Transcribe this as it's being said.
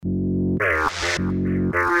You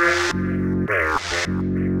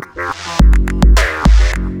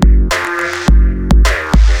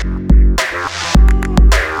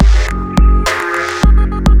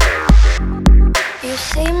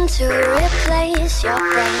seem to replace your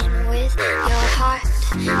brain with your heart.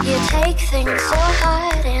 You take things so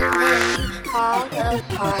hard and then you fall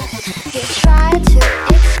apart. You try to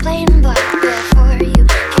explain, but before you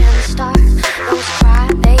can start, those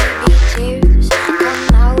crybaby tears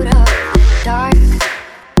come out of the dark.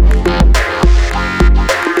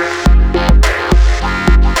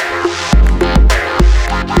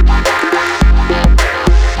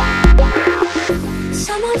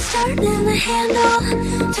 Someone's turning the handle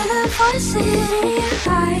to the faucet in your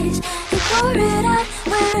eyes. You pour it out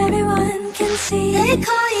where everyone can see. They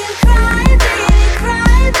call you cry baby,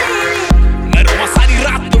 मैं रोवां सारी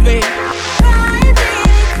रात वे cry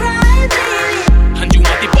baby,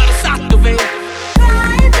 हंजुआं दी बरसात वे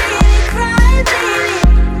cry baby,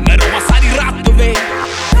 मैं रोवां सारी रात वे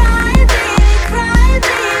cry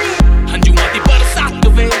baby, हंजुआं दी बरसात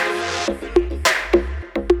वे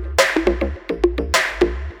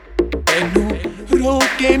तेनू रो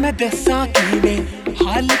के मैं दसां किवें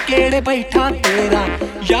हाल केड़े बैठा तेरा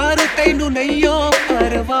यार तेनू नहीं ओ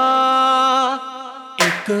परवाह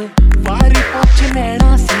एक वारी पुछ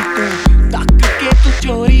लेना सी तू तक के तू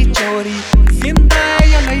चोरी चोरी जिंदा है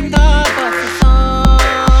या लैंदा बस